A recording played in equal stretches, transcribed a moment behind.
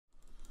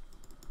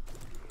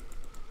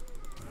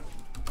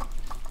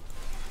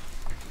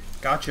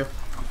Gotcha.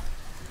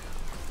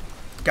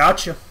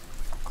 Gotcha.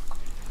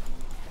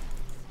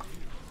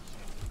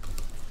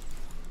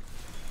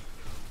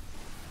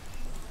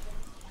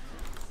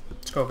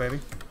 Let's go, baby.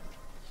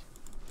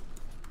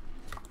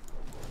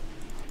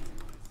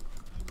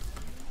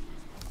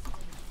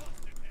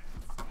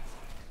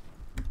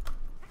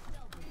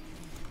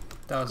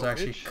 That was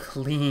actually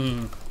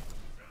clean.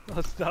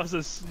 That was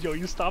a, yo,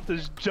 you stopped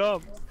his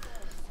jump.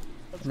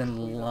 And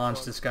then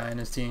launched this guy and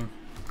his team.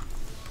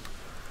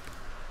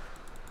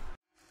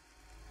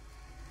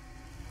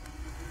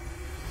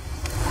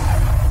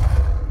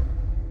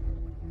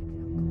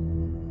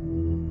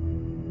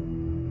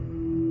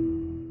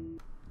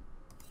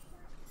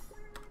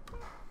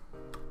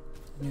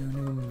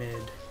 New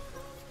mid.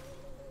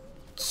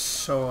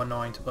 So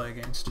annoying to play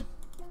against.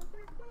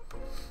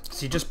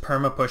 He just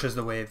perma pushes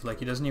the wave, like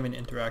he doesn't even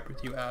interact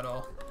with you at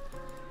all.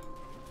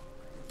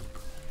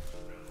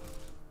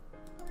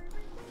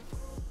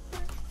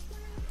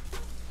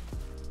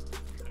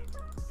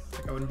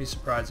 Like I wouldn't be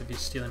surprised if he's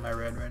stealing my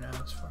red right now,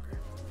 this fucker.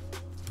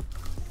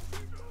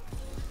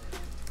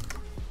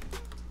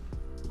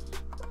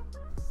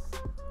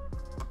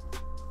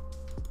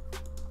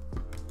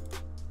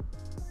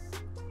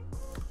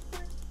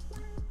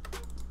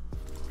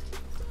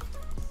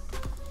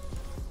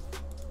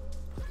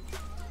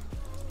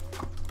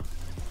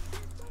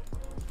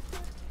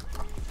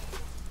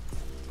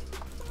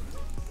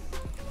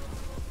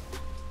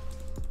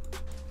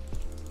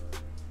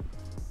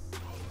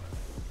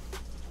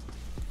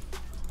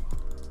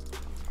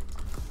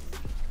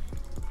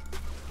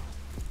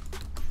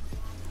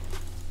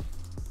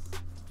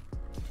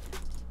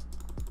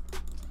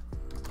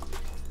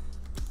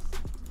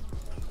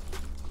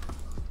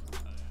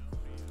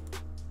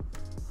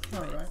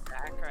 Alright.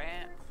 Back,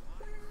 right?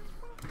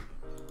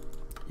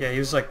 Yeah, he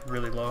was like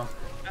really low.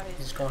 Oh,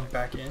 He's going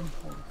back in.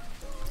 Oh,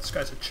 this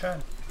guy's a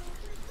Chad.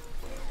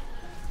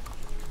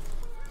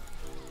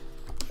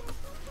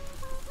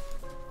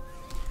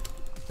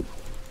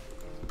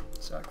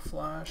 Zach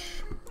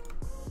flash.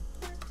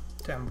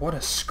 Damn, what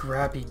a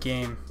scrappy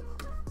game.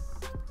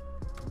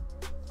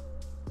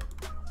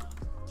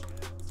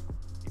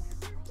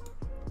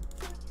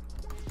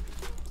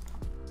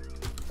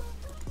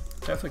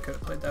 Definitely could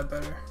have played that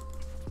better.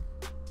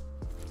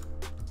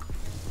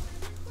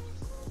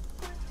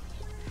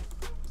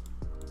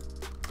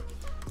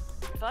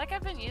 I feel like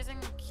I've been using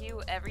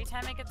Q every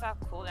time it gets off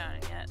cooldown,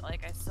 and yet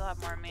like I still have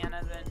more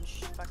mana than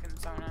fucking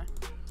Sona.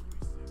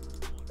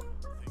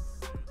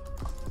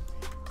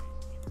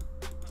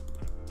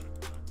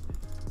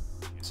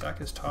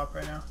 Zach is top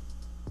right now.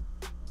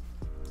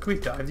 Can we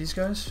dive these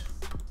guys?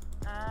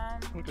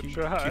 We could Do you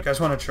try. guys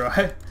want to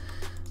try?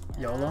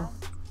 YOLO?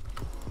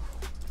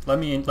 Let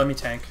me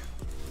tank.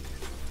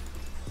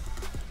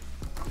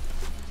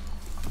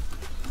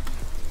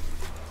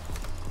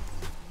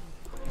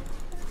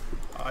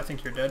 Oh, I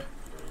think you're dead.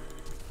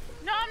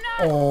 No,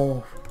 I'm not!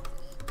 Oh,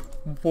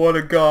 what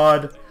a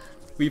god.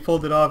 We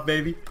pulled it off,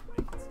 baby.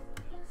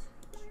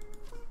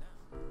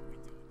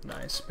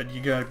 Nice, but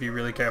you gotta be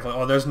really careful.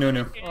 Oh, there's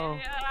Nunu. Oh.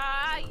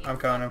 I'm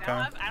coming, I'm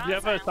coming. I don't Do you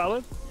have a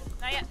salad?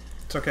 Not yet.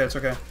 It's okay, it's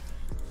okay.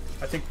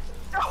 I think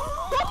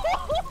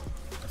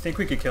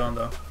we could kill him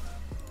though.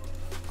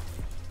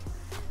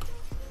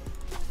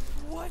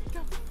 What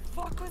the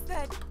fuck was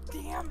that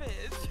damage?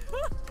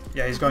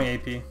 Yeah, he's going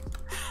AP.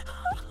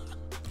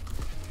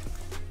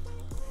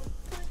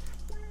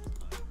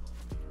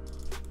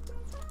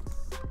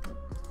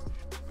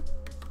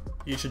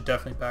 You should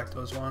definitely back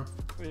those one.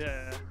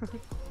 Yeah.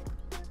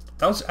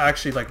 That was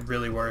actually like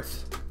really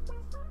worth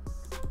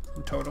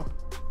in total.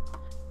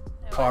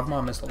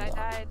 Cogma missed a I lot.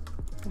 died.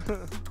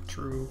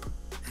 True.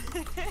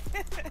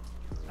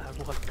 At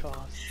what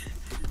cost?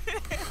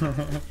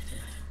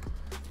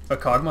 But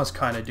Kog'Maw's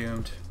kind of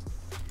doomed.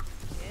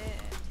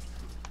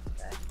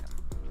 Yeah.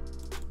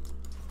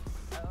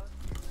 Oh,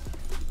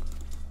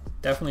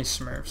 Definitely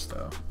Smurfs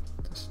though.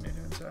 This is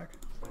Nunu and Zach.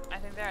 I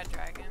think they're at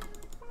Dragon.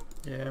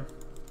 Yeah,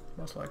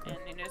 most likely.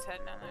 And Nunu's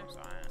heading down there, so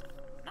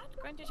I'm not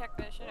going to check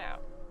that shit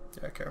out.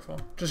 Yeah, careful.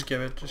 Just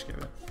give it, just give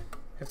it.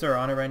 If they're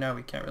on it right now,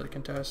 we can't really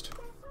contest.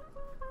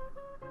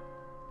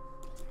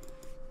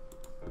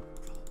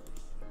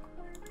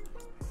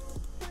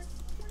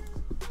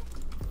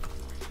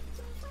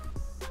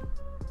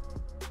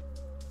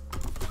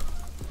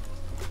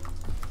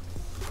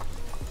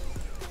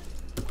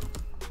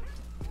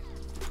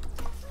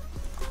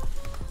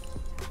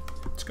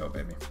 Let's go,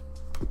 baby.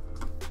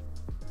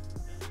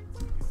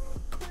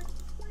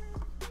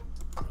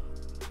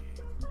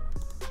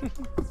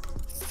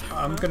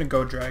 I'm gonna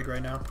go drag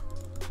right now.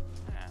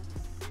 Yeah.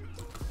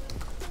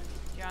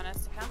 Do you want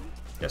us to come?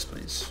 Yes,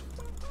 please.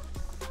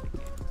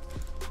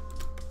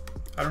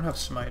 I don't have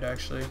smite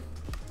actually.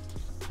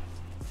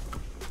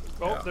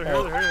 Oh, Yeah. they're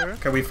here, they're here.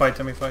 Okay, we fight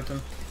them, we fight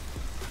them.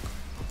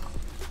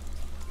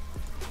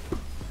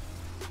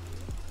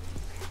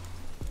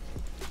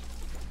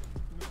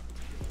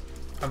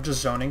 I'm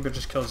just zoning, but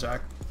just kill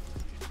Zach.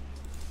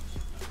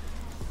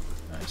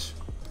 Nice.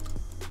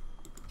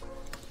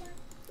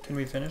 Can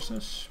we finish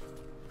this?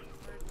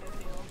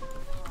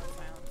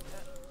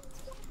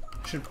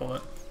 should pull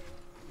it.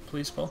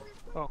 Please pull.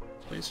 Oh.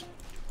 Please.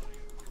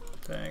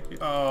 Thank you.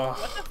 Oh.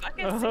 What the fuck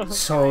is this?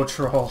 So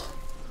troll.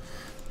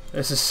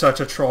 This is such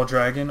a troll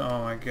dragon.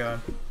 Oh my god.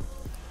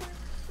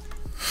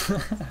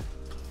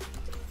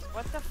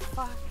 What the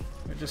fuck?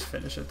 We just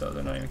finish it though.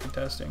 They're not even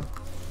contesting.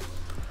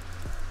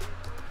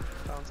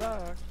 Sounds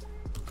like.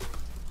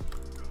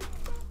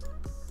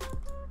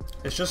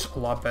 It's just a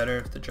lot better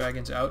if the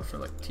dragon's out for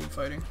like team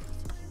fighting.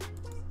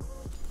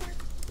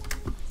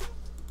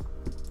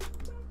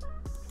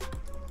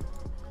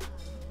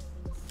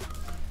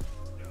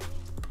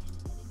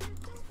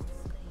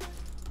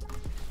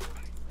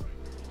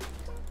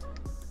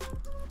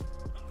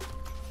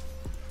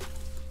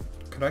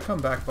 Could I come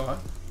back bot?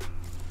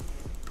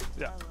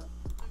 Yeah.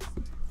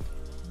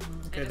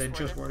 Okay, they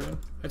just warded.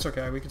 It's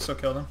okay, we can still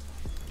kill them.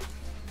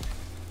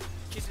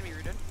 She's gonna be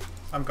rooted.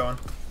 I'm going.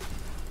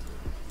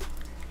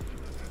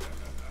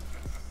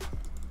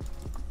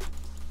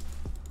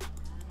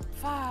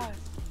 Fuck.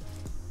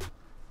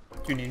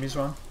 Do you need me,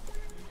 Swan?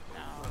 No.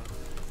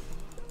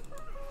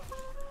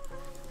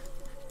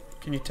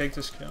 Can you take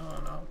this kill?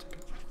 Oh, no, I'll take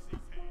it.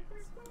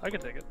 I can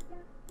take it.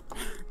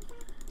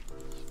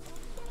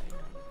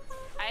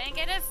 I didn't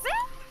get a sip.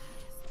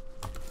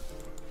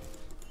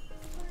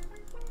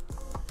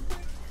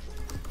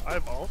 I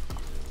evolve.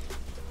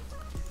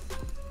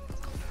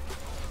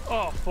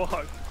 Oh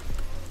fuck.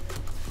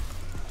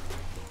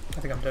 I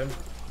think I'm dead.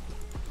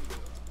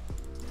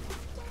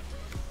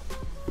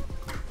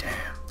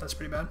 Damn, that's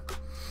pretty bad.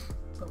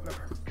 But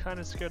whatever.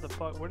 Kinda scared the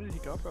fuck. Where did he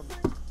go from?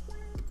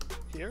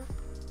 Here?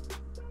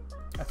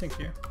 I think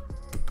here.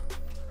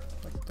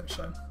 Like their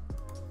side.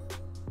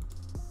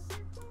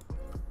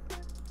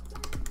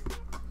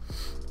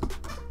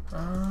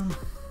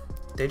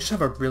 They just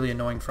have a really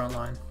annoying front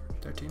line,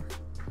 their team.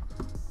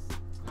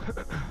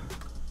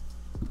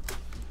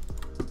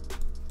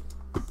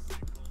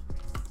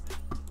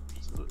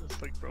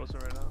 It's like frozen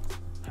right now.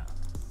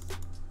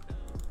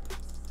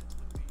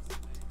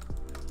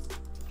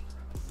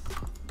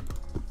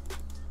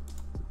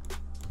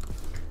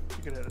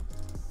 You could hit it.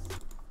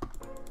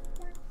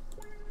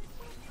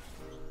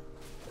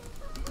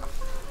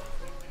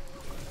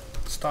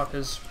 Stop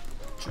his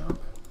jump.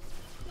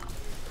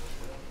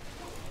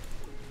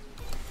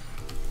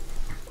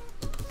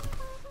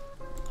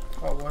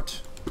 Oh,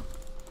 what?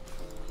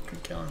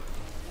 Could kill him.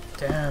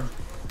 Damn. I'm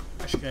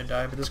actually gonna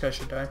die, but this guy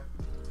should die.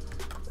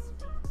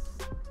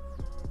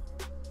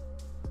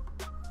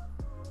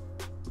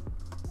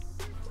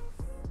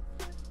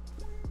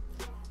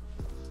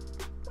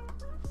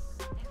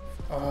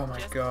 Oh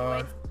my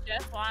god.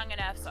 Just long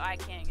enough so I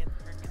can't get the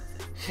freaking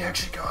assist. He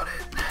actually got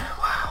it.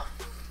 Wow.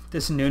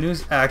 This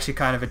Nunu's actually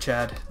kind of a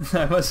Chad,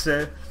 I must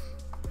say.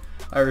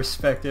 I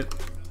respect it.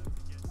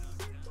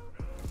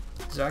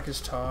 Zach is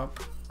top.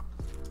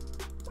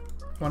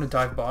 Want to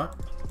dive bot?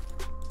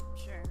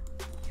 Sure.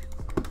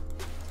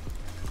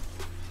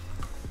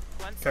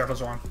 Careful,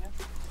 Zwan.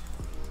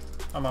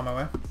 I'm on my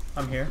way.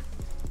 I'm here.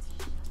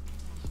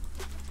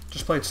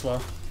 Just play it slow.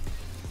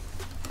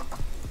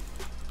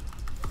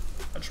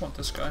 I just want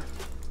this guy.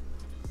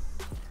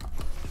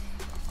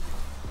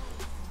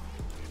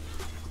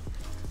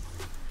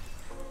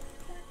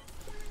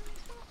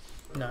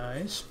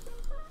 Nice.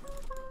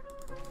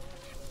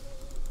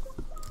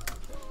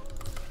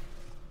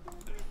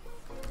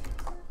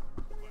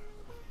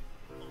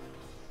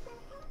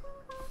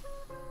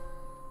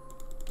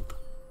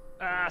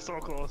 Ah, so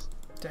close.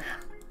 Damn.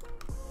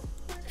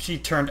 If she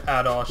turned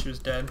at all, she was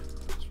dead.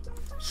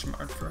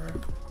 Smart for her.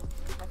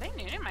 I think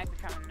Nunu might be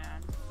coming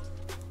down.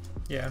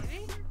 Yeah.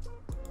 Maybe?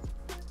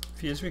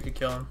 If he is, we could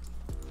kill him.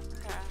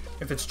 Okay.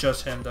 If it's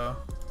just him, though.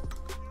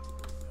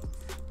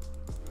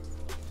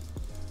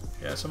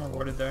 Yeah, someone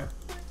warded there.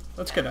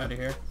 Let's get out of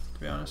here, to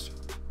be honest.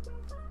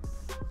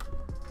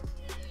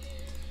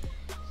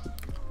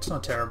 It's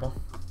not terrible.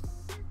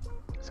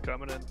 It's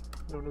coming in.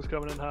 Nunu's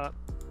coming in hot.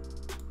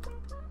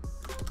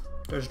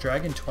 There's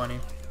Dragon 20.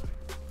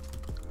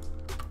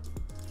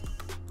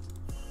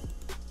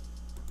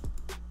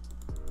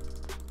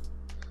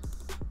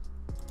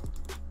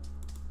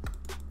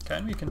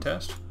 Can we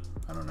contest?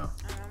 I don't know.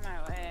 I'm on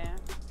my way.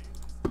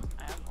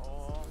 I have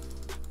ult.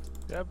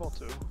 Yeah, I have ball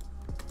too.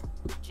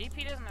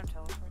 GP doesn't have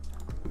teleport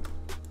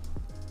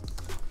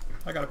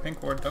though. I got a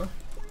pink ward though.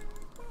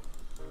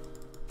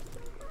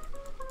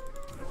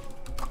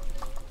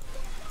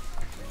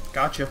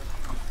 Gotcha.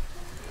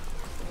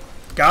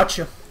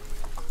 Gotcha.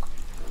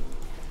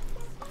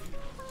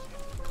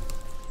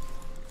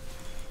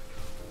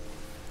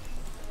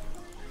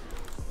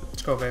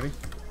 Let's go, baby.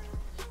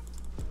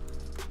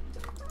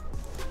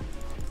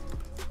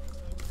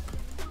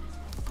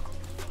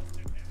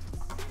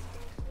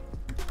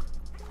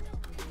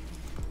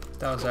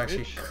 That was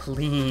actually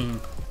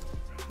clean.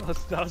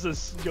 That was a,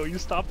 yo, you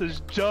stopped his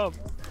jump.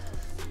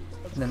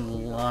 And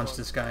then launched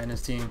this guy and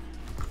his team.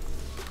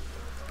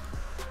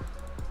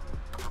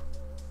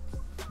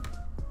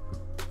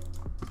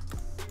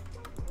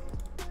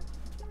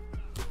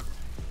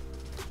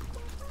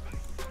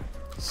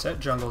 Sett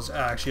jungle's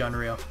actually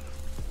unreal.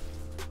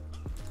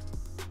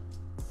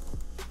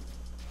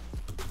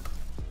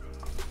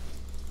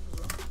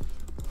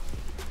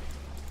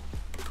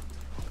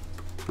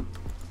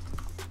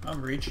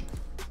 I'm reaching.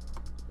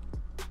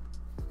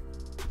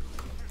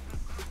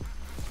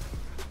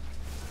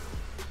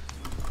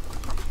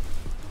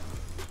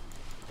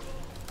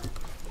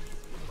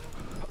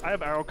 I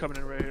have arrow coming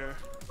in right here.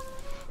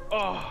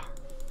 Oh.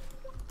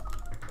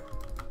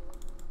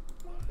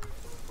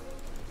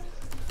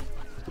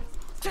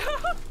 He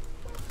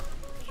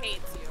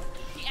hates you.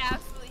 He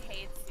absolutely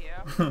hates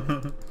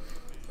you.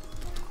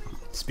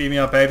 Speed me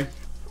up, baby.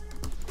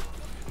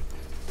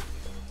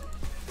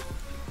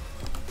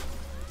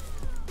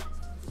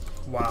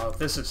 Wow,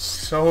 this is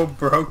so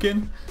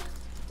broken.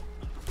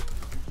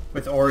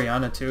 With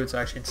Oriana too, it's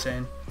actually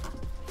insane.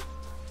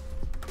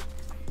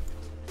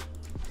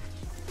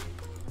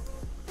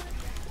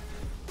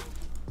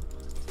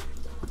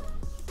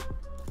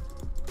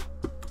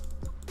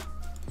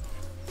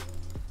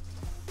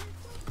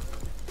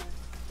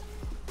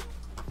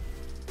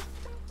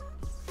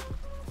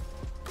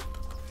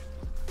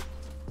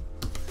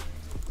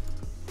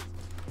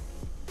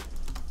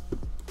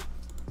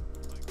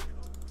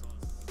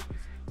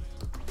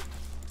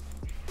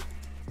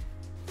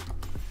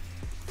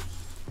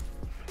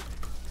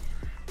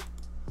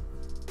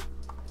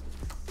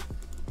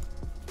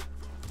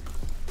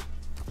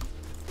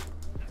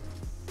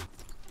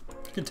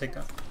 You can take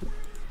that. Oh,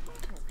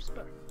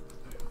 respect.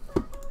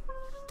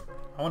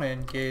 I want to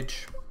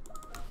engage.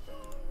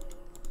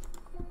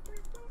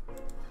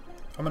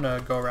 I'm gonna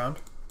go around.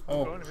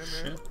 Oh Going to him,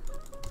 shit. man.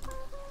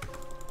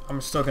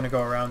 I'm still gonna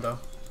go around though.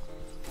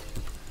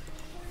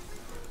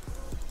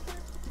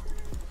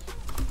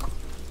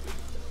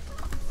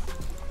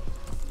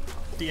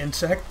 The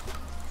insect.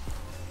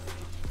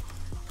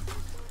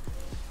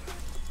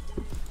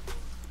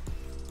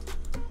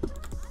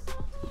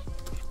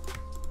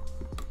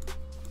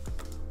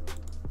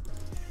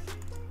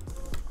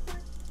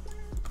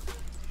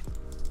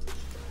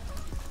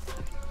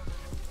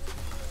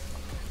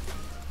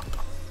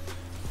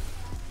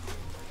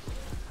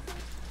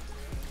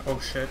 Oh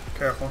shit,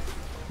 careful.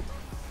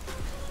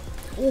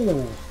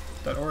 Ooh,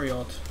 that Ori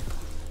ult.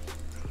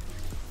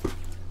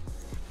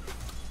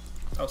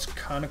 That was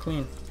kinda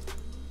clean.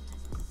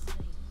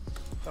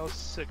 That was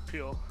sick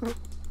peel.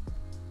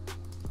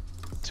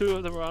 Two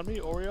of them were on me,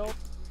 Oriole.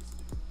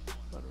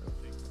 Not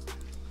really.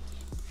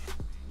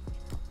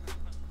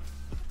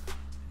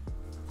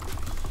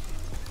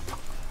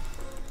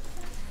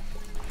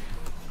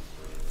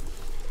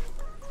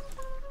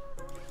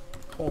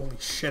 Holy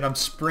shit, I'm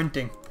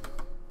sprinting.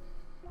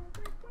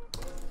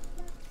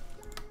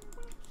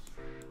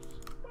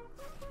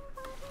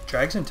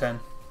 Drags in 10.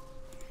 You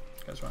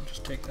guys want to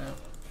just take that?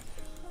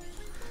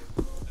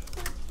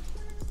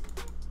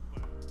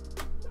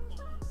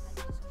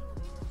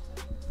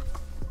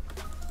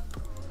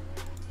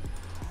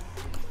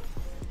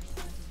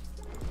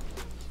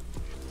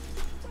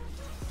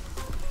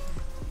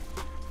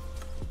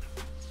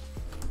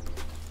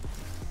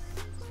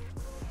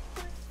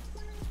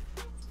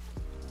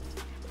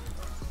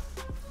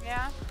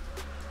 Yeah.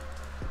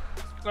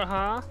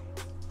 Uh-huh.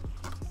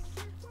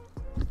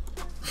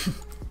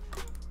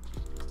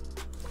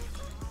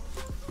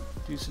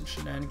 Do some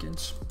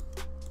shenanigans.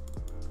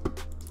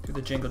 Do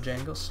the jingle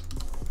jangles.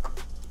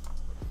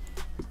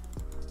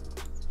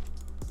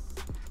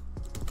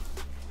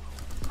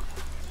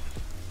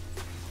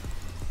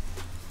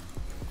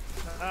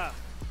 Ah.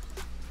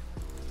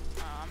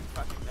 Oh, I'm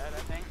fucking dead,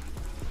 I think.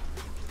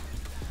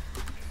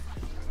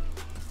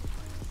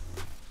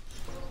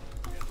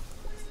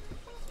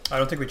 I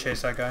don't think we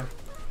chase that guy.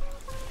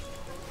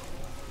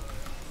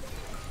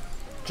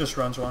 Just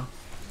runs one.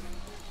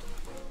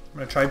 I'm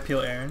gonna try to peel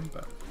Aaron,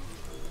 but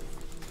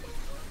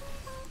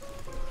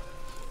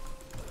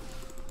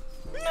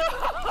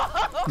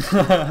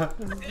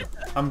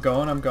I'm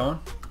going. I'm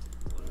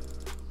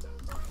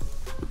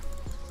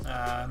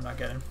not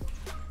getting.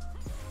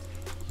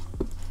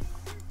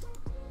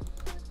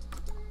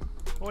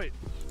 Wait.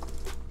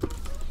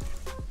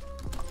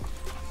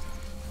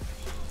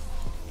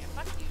 Yeah,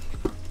 fuck you.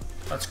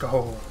 Let's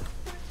go.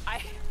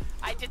 I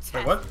detest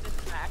Wait, what? this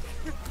back.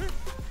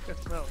 Good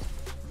smell.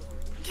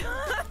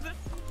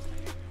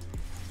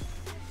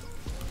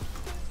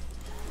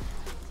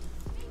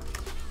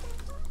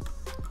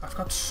 I've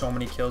got so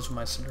many kills with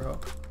my Cinder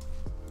Hope.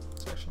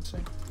 It's actually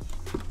insane.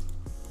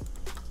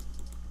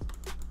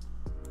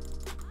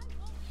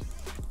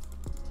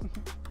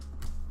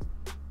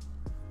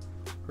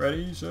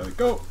 Ready, set,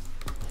 go!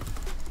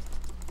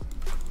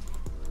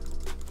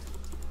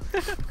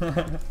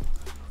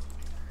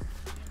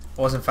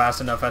 Wasn't fast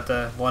enough at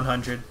the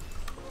 100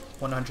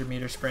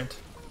 meter sprint.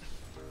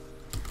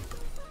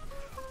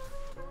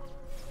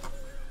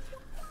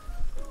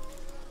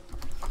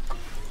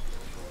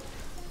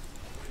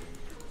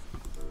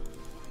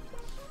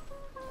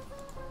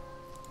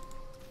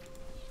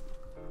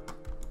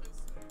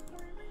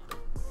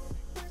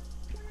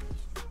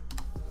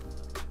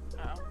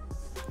 Oh.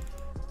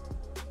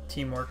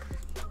 Teamwork.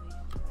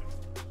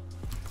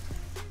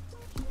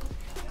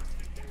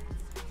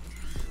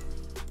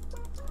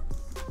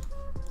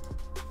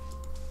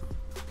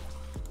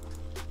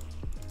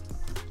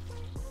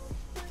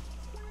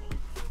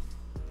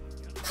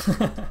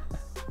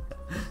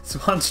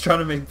 Swan's trying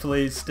to make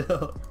plays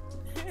still.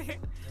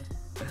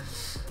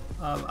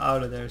 I'm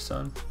out of there,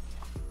 son.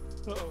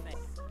 Uh-oh.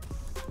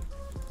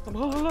 I'm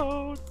all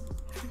alone.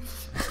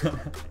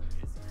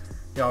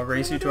 Yeah, I'll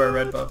race you to our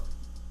red buff.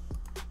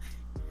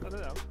 I don't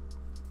know.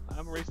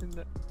 I'm racing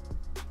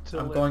to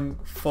I'm going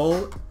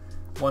full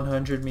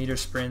 100-meter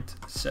sprint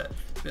set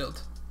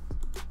build.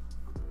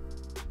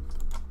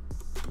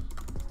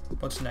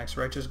 What's next?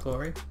 Righteous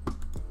Glory?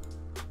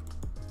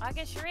 I'll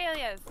get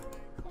Shirelia's.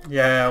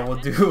 Yeah, we'll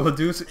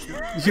do.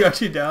 You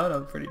actually down?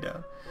 I'm pretty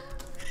down.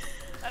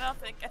 I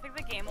think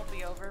the game will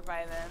be over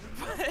by then.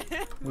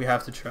 But We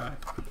have to try.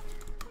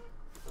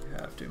 We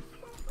have to.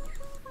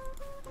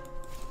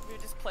 we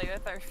just play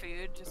with our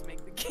food, just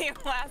make the game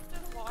last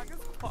as long as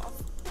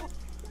possible.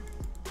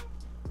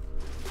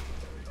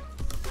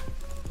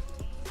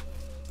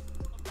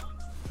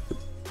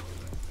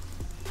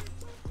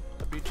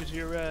 I beat you to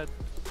your red.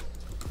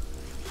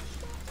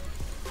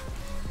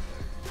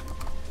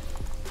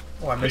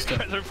 Oh, I missed You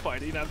him. guys are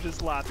fighting. I'm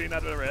just laughing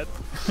at the red.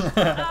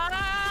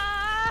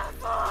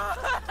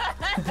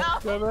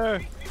 Come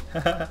here.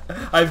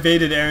 I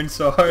baited Aaron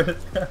so hard.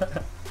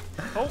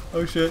 Oh.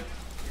 Oh shit.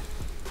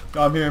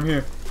 No, I'm here, I'm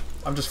here.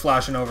 I'm just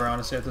flashing over,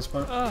 honestly, at this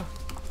point. Oh,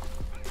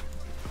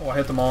 I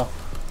hit them all.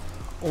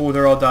 Oh,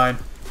 they're all dying.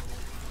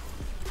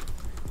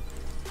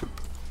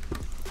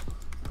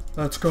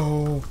 Let's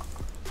go.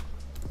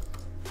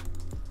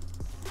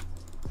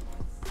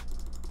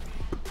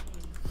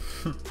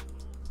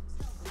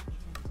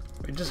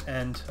 We just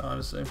end,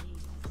 honestly.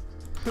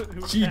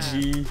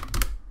 GG.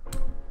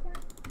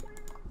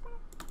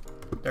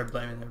 They're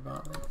blaming their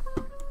bot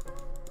lane.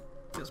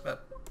 Feels bad.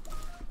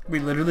 We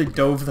literally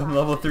dove them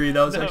level 3.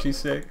 That was No. actually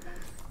sick.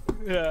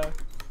 Yeah.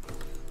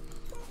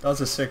 That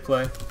was a sick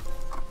play.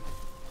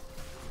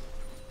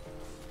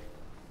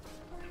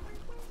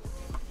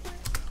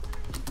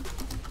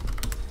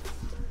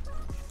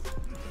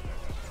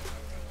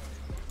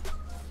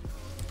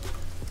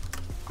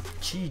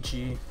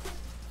 GG.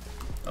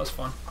 That was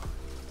fun.